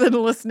rather than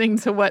listening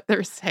to what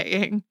they're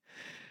saying.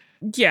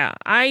 Yeah,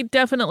 I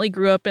definitely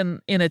grew up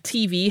in a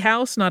TV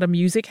house, not a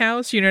music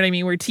house. You know what I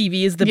mean? Where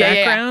TV is the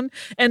background.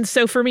 Yeah. And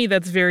so for me,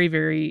 that's very,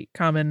 very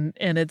common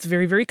and it's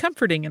very, very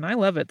comforting and I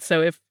love it.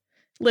 So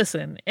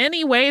listen,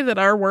 any way that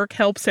our work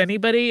helps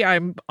anybody,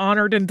 I'm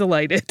honored and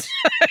delighted.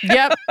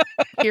 Yep,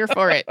 here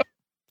for it.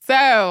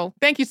 So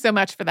thank you so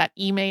much for that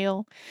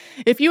email.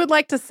 If you would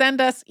like to send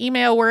us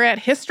email, we're at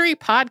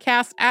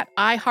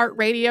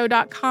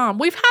historypodcast@iheartradio.com.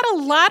 We've had a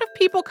lot of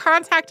people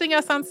contacting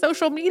us on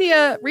social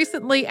media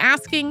recently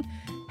asking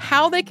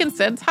how they can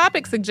send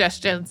topic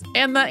suggestions.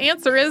 And the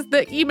answer is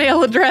the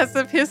email address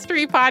of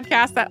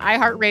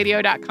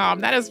historypodcast@iheartradio.com.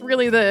 That is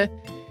really the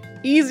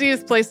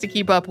easiest place to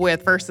keep up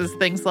with versus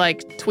things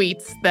like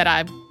tweets that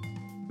I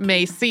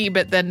may see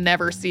but then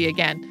never see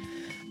again.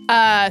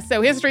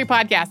 So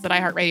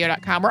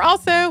historypodcast@iheartradio.com. We're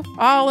also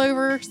all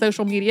over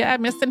social media at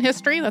Missed in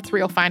History. That's where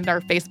you'll find our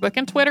Facebook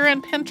and Twitter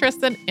and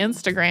Pinterest and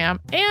Instagram.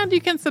 And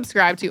you can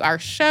subscribe to our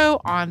show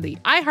on the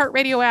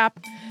iHeartRadio app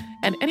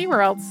and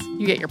anywhere else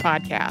you get your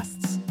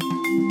podcasts.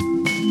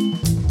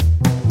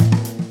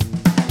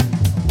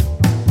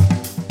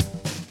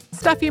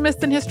 Stuff You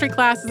Missed in History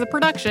Class is a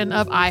production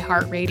of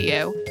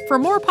iHeartRadio. For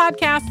more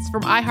podcasts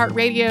from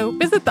iHeartRadio,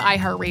 visit the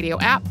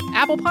iHeartRadio app,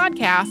 Apple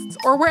Podcasts,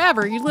 or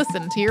wherever you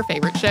listen to your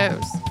favorite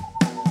shows.